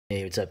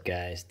Hey, what's up,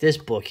 guys? This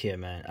book here,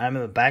 man. I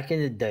remember back in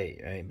the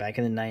day, right? Back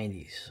in the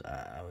 90s,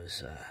 I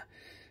was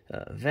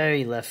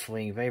very left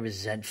wing, very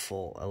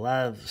resentful.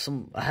 I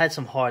had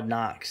some hard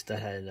knocks that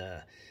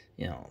had,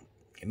 you know,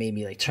 it made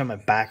me like turn my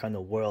back on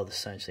the world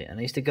essentially. And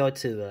I used to go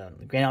to the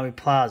Grand Army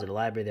Plaza, the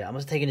library there. I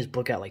must have taken this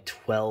book out like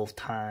 12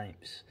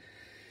 times.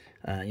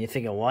 And you're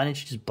thinking, why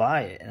didn't you just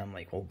buy it? And I'm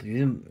like, well,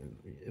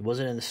 it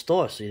wasn't in the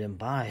store, so you didn't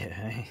buy it,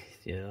 right?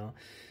 You know,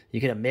 you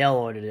could have mail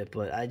ordered it,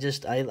 but I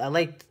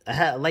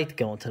liked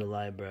going to the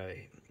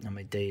library on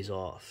my days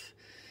off.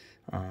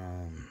 It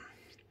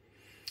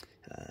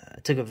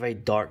took a very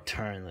dark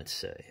turn, let's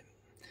say.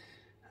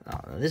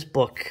 This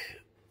book,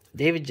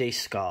 David J.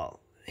 Skal,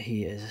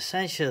 he is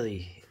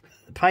essentially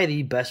probably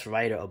the best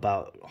writer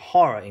about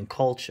horror and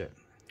culture.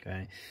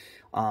 Okay.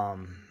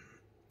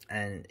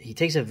 And he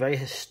takes a very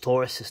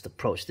historicist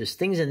approach. There's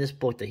things in this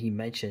book that he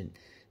mentioned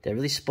that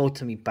really spoke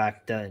to me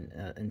back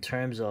then in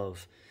terms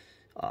of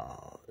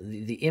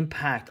the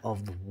impact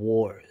of the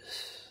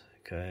wars.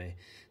 Okay,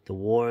 the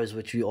wars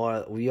which we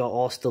are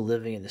all still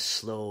living in the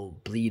slow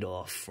bleed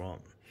off from.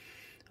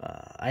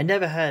 I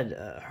never had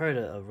heard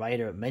a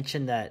writer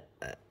mention that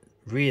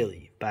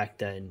really back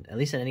then, at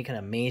least in any kind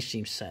of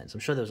mainstream sense. I'm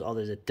sure there was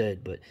others that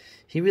did, but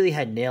he really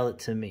had nailed it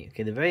to me.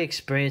 Okay, the very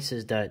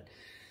experiences that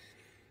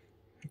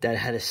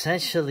had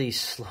essentially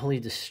slowly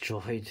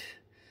destroyed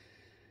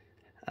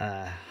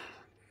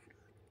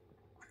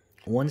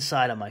one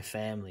side of my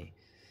family,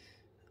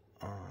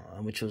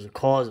 which was the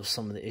cause of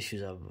some of the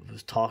issues I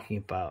was talking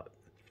about,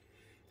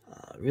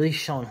 really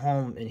shown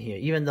home in here.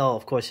 Even though,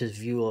 of course, his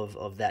view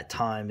of that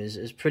time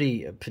is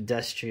pretty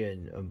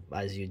pedestrian,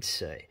 as you'd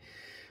say.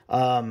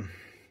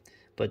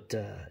 But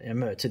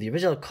remember, to the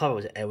original cover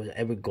was an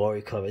Edward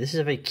Gorey cover. This is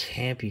a very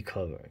campy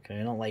cover. Okay,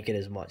 I don't like it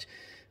as much.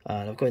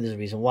 And of course, there's a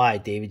reason why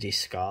David J.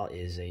 Skal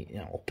is a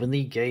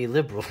openly gay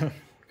liberal.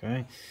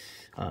 Okay,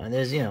 and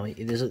there's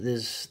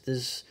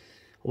there's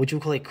what you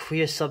would call a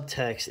queer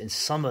subtext in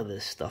some of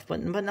this stuff,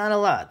 but not a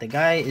lot. The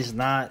guy is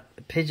not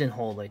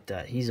pigeonholed like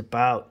that. He's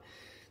about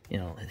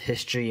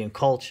history and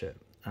culture,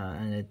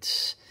 and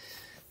it's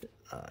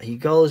he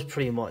goes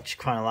pretty much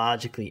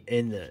chronologically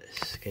in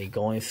this. Okay,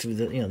 going through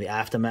the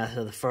aftermath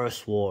of the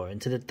First War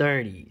into the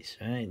 30s,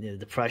 right? The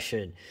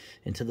Depression,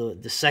 into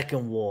the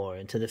Second War,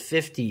 into the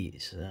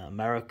 50s,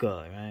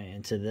 America, right?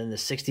 Into then the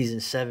 60s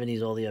and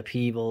 70s, all the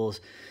upheavals,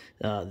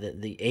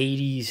 the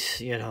 80s,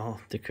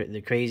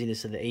 the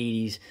craziness of the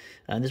 80s.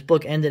 And this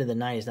book ended in the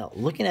 90s. Now,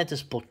 looking at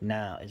this book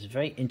now, it's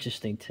very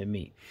interesting to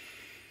me.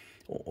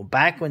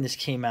 Back when this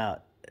came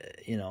out,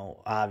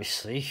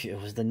 obviously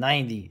it was the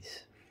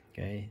 90s.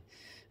 Okay.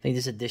 I think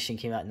this edition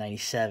came out in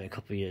 97, a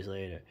couple of years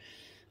later.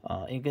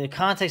 In the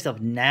context of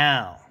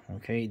now,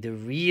 okay, the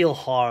real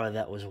horror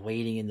that was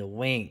waiting in the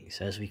wings,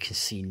 as we can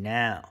see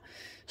now,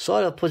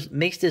 sort of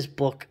makes this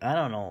book, I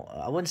don't know,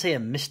 I wouldn't say a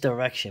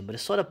misdirection, but it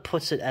sort of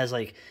puts it as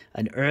like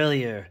an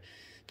earlier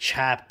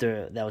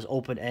chapter that was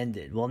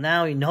open-ended. Well,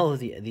 now we know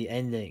the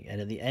ending,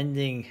 and the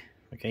ending,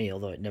 okay,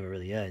 although it never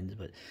really ends,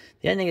 but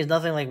the ending is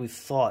nothing like we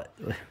thought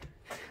it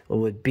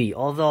would be.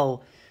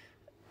 Although,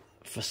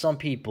 for some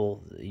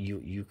people,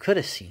 you could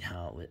have seen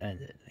how it would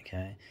end.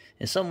 Okay,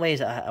 in some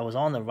ways, I was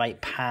on the right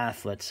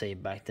path, let's say,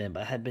 back then,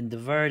 but I had been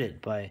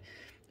diverted by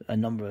a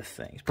number of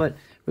things. But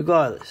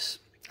regardless,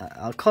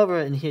 I'll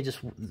cover in here just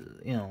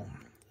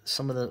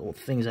some of the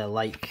things I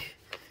like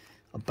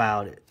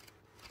about it.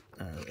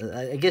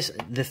 I guess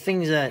the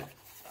things that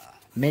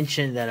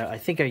mentioned that I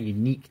think are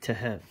unique to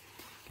him.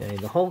 Okay,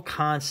 the whole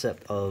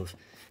concept of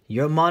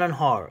your modern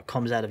horror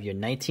comes out of your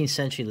 19th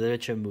century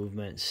literature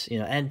movements,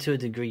 and to a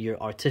degree your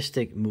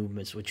artistic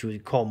movements, which you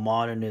would call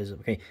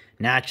modernism, okay,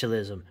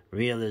 naturalism,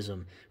 realism,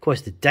 of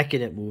course the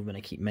decadent movement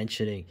I keep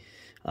mentioning,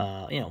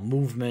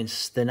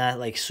 movements. They're not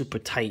like super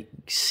tight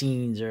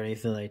scenes or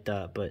anything like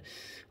that, but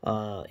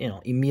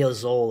Emile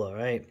Zola,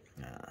 right?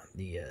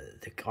 The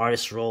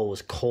artist's role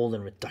was cold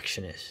and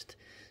reductionist.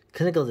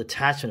 Clinical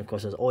detachment, of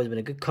course, has always been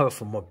a good cover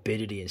for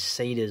morbidity and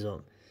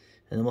sadism.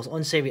 And the most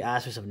unsavory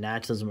aspects of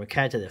naturalism were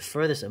carried to their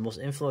furthest and most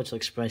influential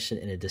expression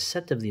in a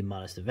deceptively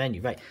modest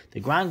venue. Right.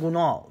 The Grand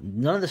Guignol,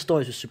 none of the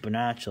stories were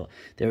supernatural.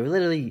 They were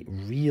literally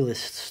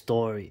realist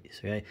stories,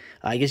 right?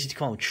 I guess you'd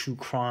call them true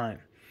crime.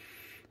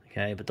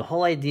 Okay, but the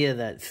whole idea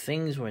that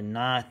things were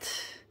not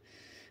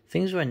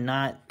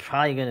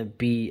probably going to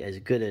be as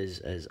good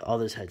as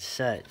others had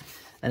said.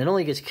 And it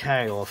only gets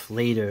carried off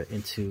later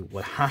into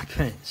what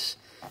happens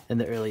in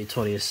the early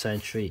 20th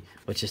century,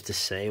 which is to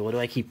say, what do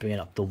I keep bringing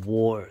up? The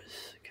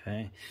wars.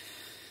 Okay,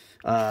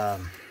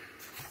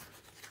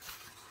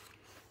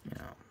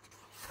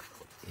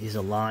 here's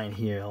a line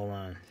here. Hold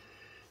on.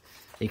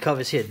 He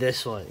covers here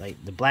this one,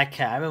 like the Black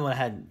Cat. I remember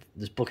when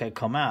this book had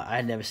come out, I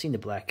had never seen the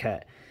Black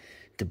Cat.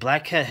 The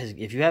Black Cat has.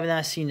 If you have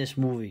not seen this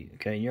movie,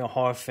 okay, and you're a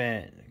horror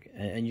fan,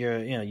 and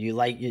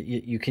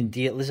you can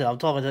deal. Listen, I'm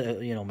talking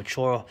to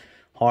mature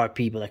horror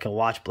people that can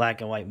watch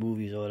black and white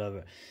movies or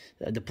whatever.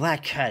 The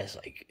Black Cat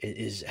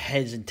is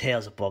heads and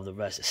tails above the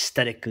rest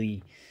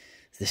aesthetically.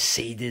 The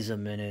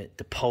sadism in it,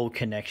 the Poe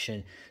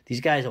connection.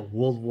 These guys are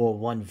World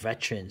War I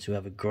veterans who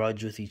have a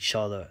grudge with each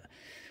other.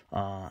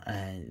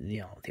 And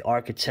the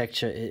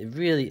architecture, it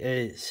really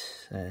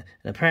is. And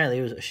apparently,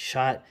 it was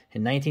shot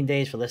in 19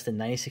 days for less than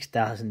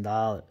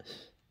 $96,000.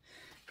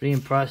 Pretty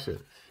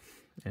impressive.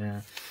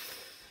 Yeah.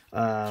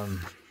 What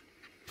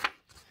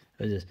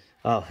is this?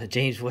 Oh,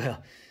 James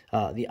Whale.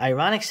 The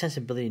ironic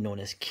sensibility known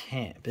as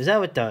camp. Is that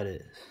what that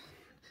is?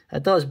 I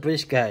thought it was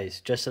British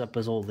guys dressing up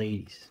as old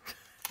ladies.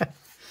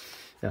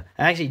 Yeah.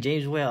 Actually,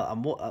 James Whale.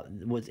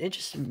 What's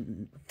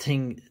interesting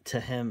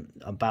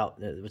about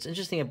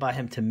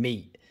him to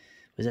me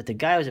was that the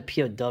guy was a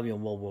POW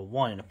in World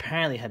War I and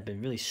apparently had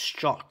been really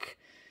struck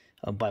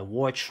by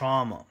war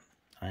trauma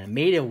and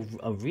made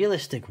a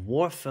realistic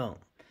war film.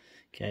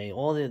 Okay,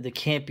 all the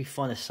campy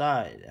fun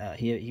aside,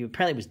 he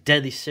apparently was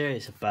deadly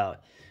serious about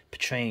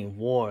portraying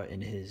war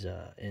in his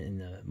in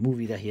the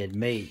movie that he had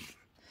made.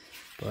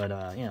 But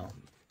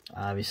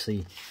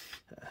obviously,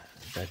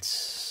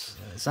 it's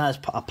not as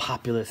a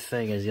popular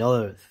thing as the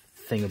other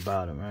thing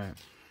about him, right?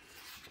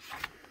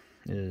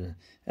 Look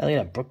at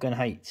that, Brooklyn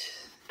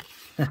Heights.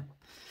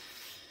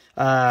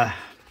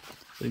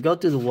 We go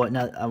through the war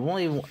now. I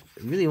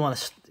really want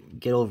to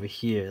get over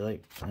here,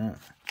 like.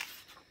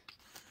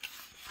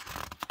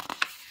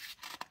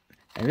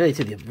 And really,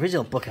 too, the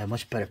original book had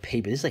much better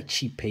paper. This is like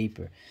cheap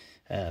paper.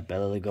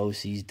 Bela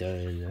Lugosi's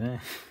dead.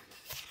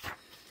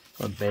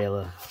 Or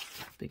Bela.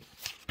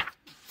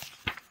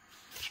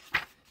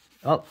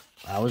 Oh,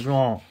 I was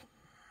wrong.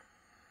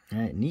 All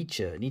right,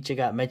 Nietzsche. Nietzsche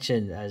got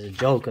mentioned as a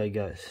joke, I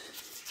guess.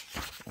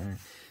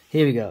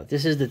 Here we go.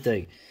 This is the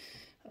thing.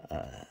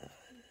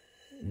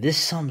 This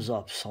sums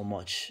up so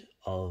much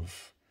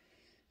of,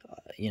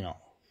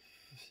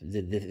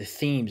 the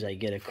themes I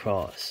get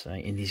across,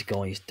 right, in these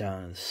goings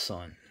down in the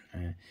sun.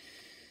 Right?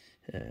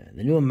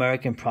 The new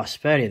American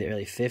prosperity of the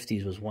early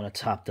 50s was one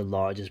atop the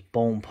largest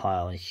bone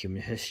pile in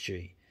human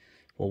history.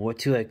 World War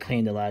II had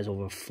claimed the lives of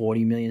over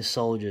 40 million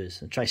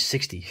soldiers, and try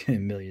 60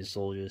 million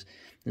soldiers,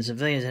 and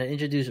civilians had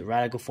introduced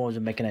radical forms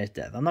of mechanized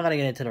death. I'm not going to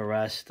get into the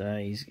rest.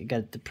 He's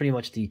got pretty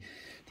much the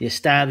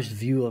established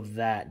view of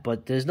that,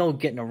 but there's no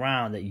getting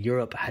around that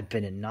Europe had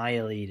been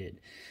annihilated.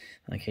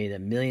 Okay,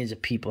 that millions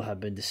of people have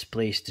been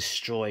displaced,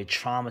 destroyed,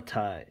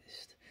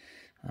 traumatized.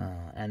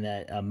 And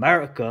that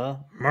America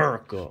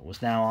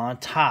was now on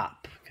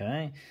top,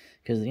 okay?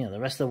 Because, the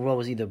rest of the world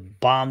was either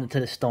bombed into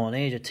the Stone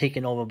Age or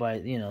taken over by,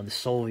 the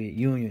Soviet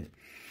Union.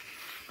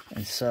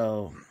 And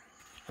so,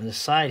 on the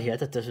side here, I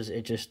thought this was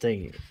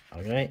interesting,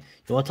 okay?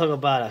 You want to talk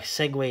about a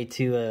segue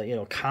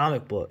to,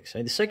 comic books,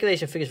 right? The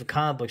circulation figures for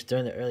comic books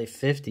during the early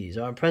 50s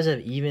are impressive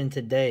even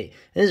today.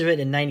 This is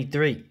written in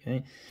 93,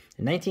 right?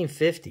 In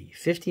 1950,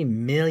 50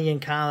 million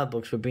comic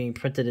books were being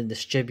printed and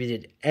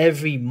distributed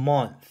every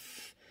month.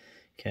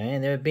 Okay,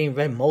 and they're being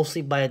read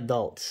mostly by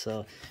adults.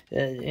 So,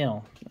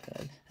 an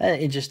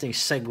interesting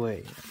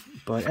segue.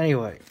 But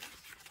anyway,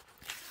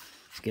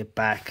 let's get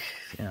back.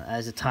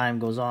 As the time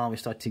goes on, we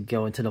start to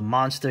go into the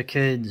monster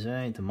kids,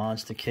 right? The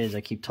monster kids I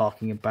keep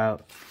talking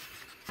about.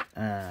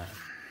 The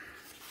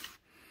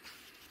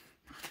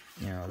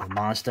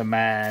Monster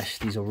Mash,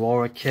 these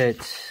Aurora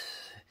kits.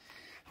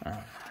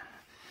 Let's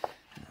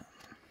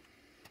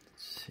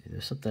see,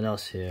 there's something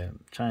else here.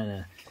 I'm trying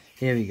to.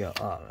 Here we go.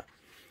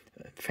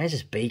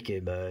 Francis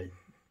Bacon, man.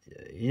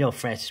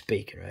 Francis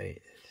Bacon,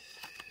 right?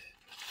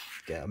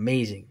 Yeah,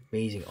 amazing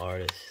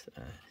artist.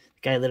 The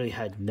guy literally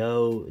had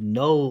no,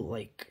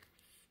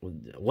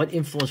 what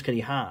influence could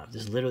he have?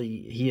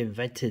 He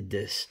invented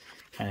this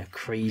kind of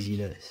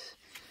craziness.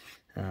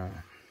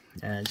 And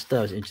I just thought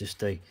it was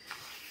interesting.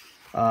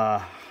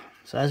 So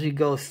as we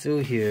go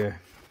through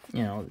here,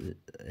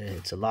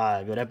 it's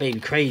alive, but that baby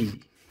crazy.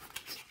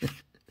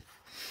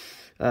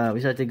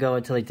 We start to go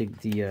into like the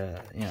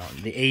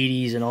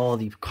 80s and all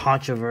the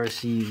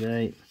controversies,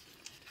 right?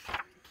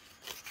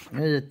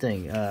 Here's the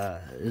thing.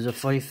 There's a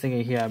funny thing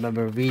in here. I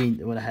remember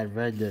reading when I had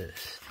read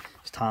this.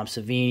 It's Tom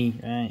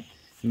Savini, right?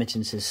 He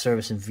mentions his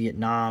service in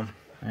Vietnam,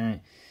 right?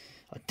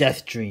 A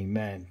Death Dream,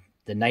 man.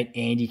 The Night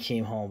Andy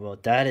Came Home, bro.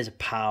 That is a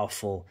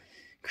powerful,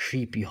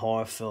 creepy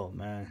horror film,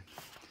 man.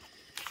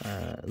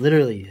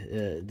 Literally,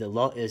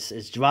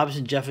 it's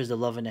Robinson Jeffers' The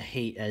Love and the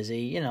Hate as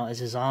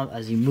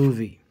a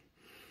movie.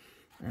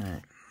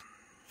 Alright.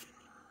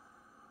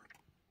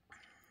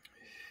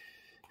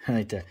 I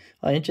like that.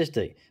 Oh,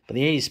 interesting. But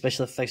the 80s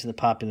special effects in the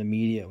popular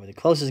media were the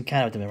closest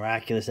encounter with the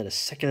miraculous that a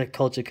secular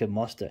culture could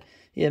muster.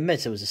 He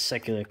admits it was a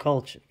secular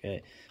culture.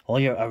 Okay? All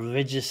your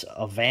religious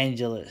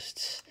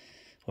evangelists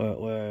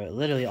were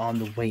literally on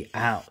the way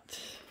out.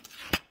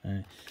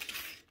 Right?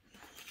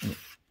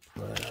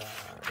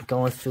 But,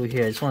 going through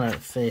here, I just want to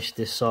finish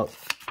this up.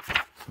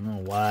 I don't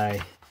know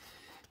why.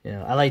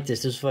 I like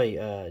this. This was funny.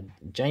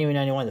 January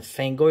 91, the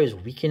Fangoria's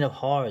Weekend of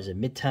Horrors at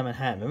Midtown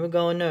Manhattan. Remember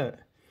going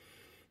there?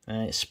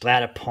 Right?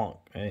 Splatterpunk,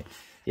 right?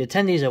 The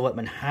attendees are what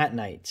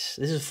Manhattanites.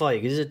 This is funny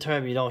because this is a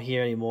term you don't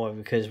hear anymore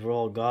because we're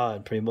all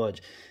God, pretty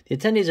much. The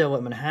attendees are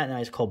what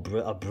Manhattanites call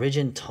a bridge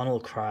and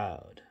tunnel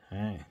crowd.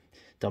 Right?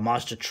 The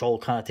monster troll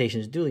connotation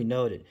is duly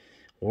noted.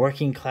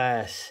 Working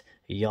class,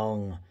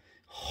 young,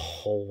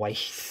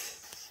 white.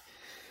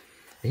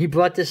 He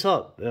brought this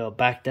up even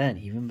back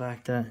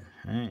then.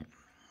 Right?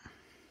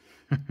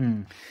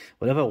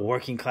 Whatever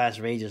working class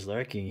rage is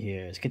lurking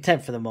here is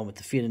content for the moment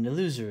to feed an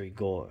illusory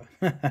gore.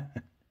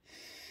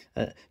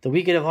 The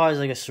Weekend of Heart is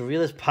like a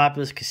surrealist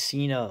populist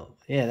casino.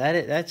 Yeah,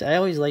 that's I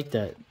always like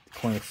that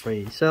coin of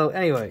phrase. So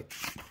anyway,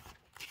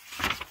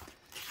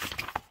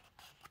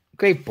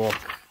 great book.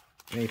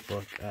 I'm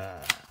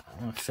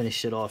gonna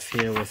finish it off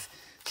here with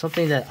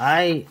something that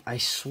I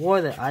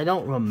swore that I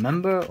don't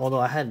remember, although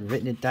I had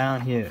written it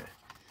down here.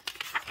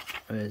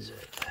 Where is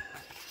it?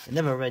 I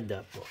never read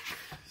that book.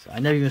 So I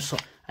never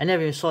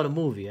even saw the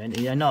movie. I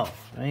know,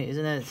 right?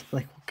 Isn't that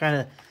like what kind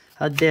of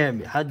how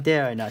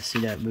dare I not see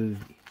that movie?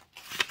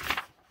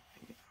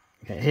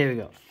 Okay, here we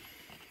go.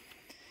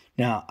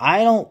 Now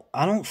I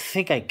don't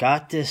think I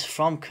got this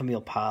from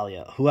Camille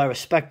Paglia, who I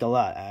respect a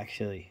lot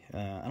actually.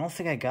 I don't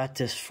think I got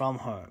this from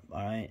her.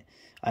 All right.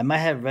 I might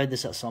have read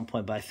this at some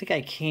point, but I think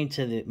I came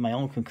to my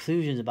own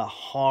conclusions about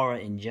horror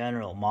in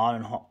general,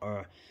 modern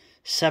horror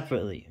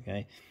separately.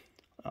 Okay,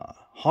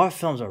 horror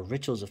films are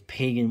rituals of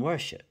pagan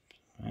worship.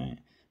 Right,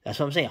 that's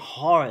what I'm saying.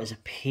 Horror is a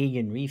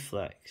pagan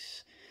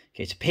reflex.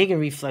 Okay, it's a pagan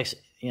reflex,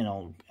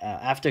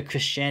 after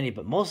Christianity,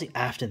 but mostly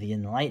after the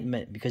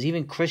Enlightenment, because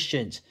even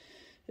Christians,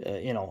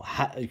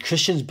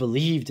 Christians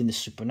believed in the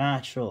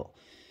supernatural.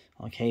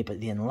 Okay, but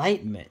the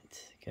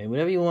Enlightenment, okay,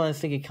 whatever you want to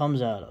think it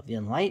comes out of, the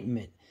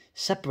Enlightenment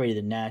separated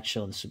the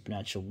natural and the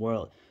supernatural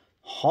world.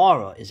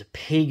 Horror is a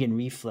pagan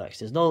reflex.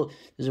 There's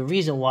a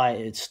reason why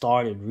it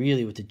started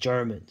really with the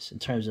Germans in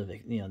terms of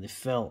the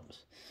films.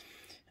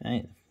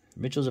 Right?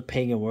 Rituals of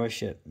pagan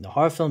worship. The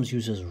horror films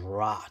uses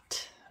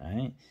rot,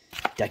 right?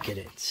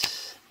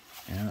 Decadence.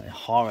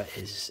 Horror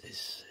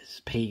is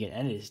pagan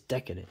and it is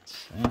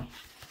decadence. Right?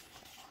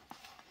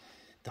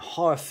 The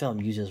horror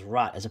film uses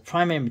rot as a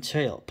primary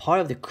material,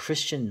 part of the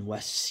Christian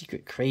West's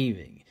secret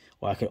craving,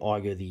 or I could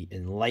argue the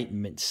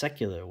Enlightenment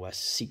secular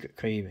West's secret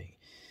craving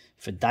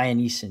for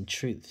Dionysian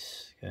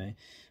truths. Okay,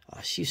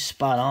 she's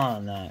spot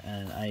on that,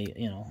 and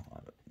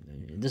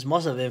this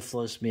must have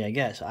influenced me. I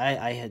guess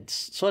I had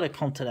sort of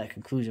come to that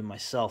conclusion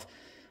myself.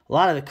 A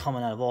lot of it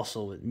coming out of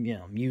also with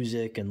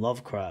music and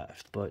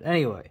Lovecraft. But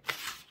anyway,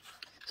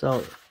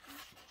 so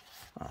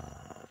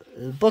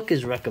the book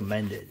is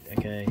recommended.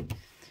 Okay.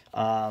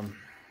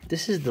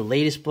 This is the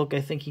latest book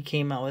I think he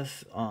came out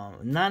with.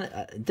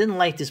 Didn't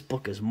like this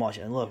book as much.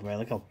 And look, man,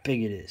 look how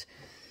big it is.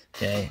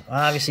 Okay,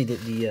 obviously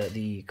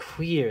the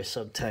queer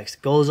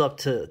subtext goes up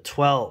to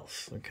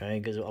 12. Okay,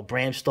 because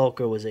Bram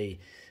Stoker was a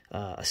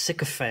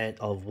sycophant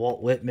of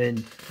Walt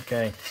Whitman.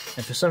 Okay,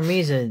 and for some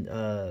reason,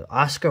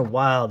 Oscar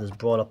Wilde is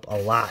brought up a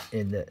lot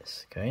in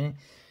this. Okay,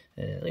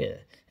 look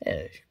at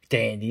that,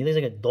 dandy. He looks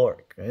like a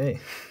dork. Right?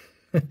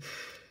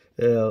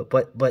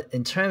 But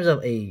in terms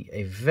of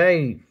a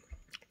very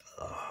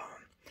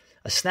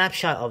a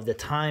snapshot of the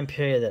time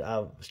period that I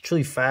was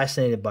truly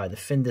fascinated by, the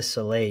fin de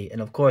soleil, and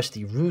of course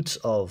the roots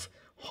of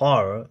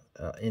horror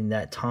in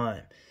that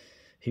time.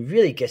 He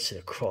really gets it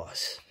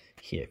across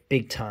here,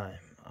 big time.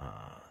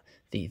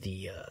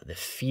 The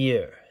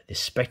fear, the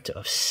specter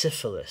of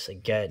syphilis.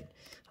 Again,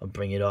 I'll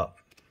bring it up.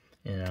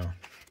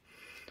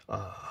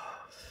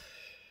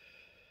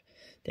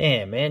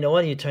 Damn, man, no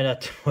wonder you turned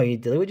out the way you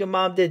did. Look what your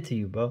mom did to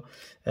you, bro.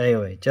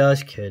 Anyway,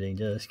 just kidding.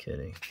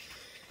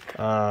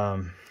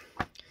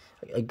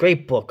 A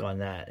great book on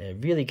that. It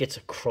really gets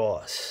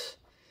across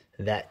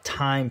that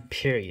time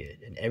period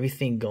and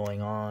everything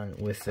going on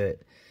with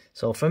it.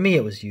 So for me,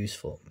 it was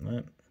useful.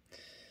 Right?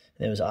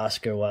 There was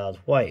Oscar Wilde's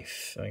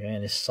wife, okay,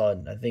 and his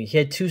son. I think he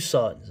had 2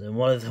 sons, and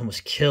one of them was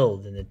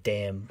killed in the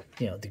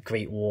the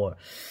Great War.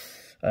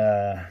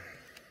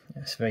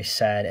 It's a very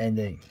sad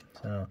ending.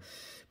 So,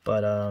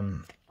 but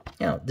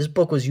this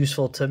book was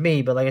useful to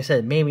me, but like I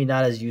said, maybe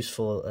not as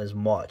useful as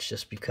much,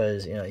 just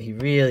because he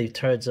really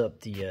turns up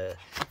the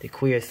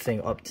queer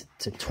thing up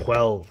to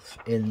 12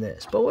 in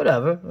this. But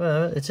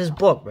whatever, it's his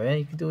book, right?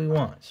 He can do what he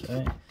wants,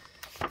 right?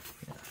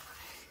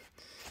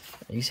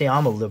 You say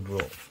I'm a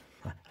liberal,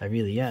 I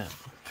really am,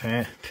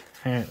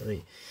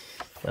 apparently.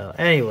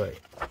 Anyway,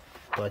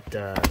 but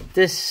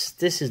this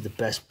is the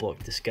best book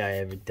this guy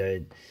ever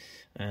did,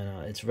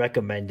 and it's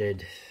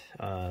recommended.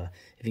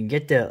 If you can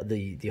get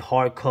the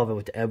hardcover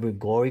with the Edward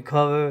Gorey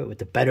cover with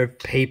the better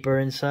paper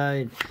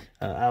inside,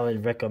 I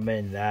would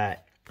recommend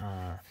that.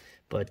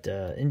 But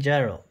in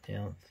general,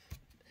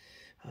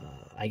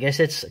 I guess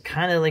it's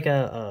kind of like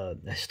a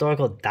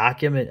historical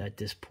document at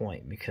this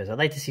point, because I'd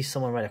like to see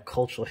someone write a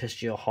cultural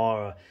history of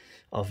horror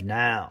of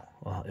now,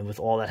 and with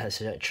all that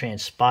has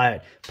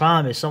transpired.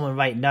 Problem is, someone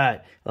writing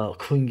that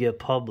couldn't get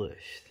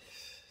published.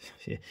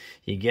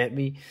 You get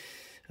me?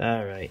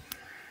 All right.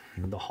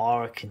 The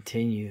horror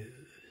continues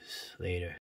later.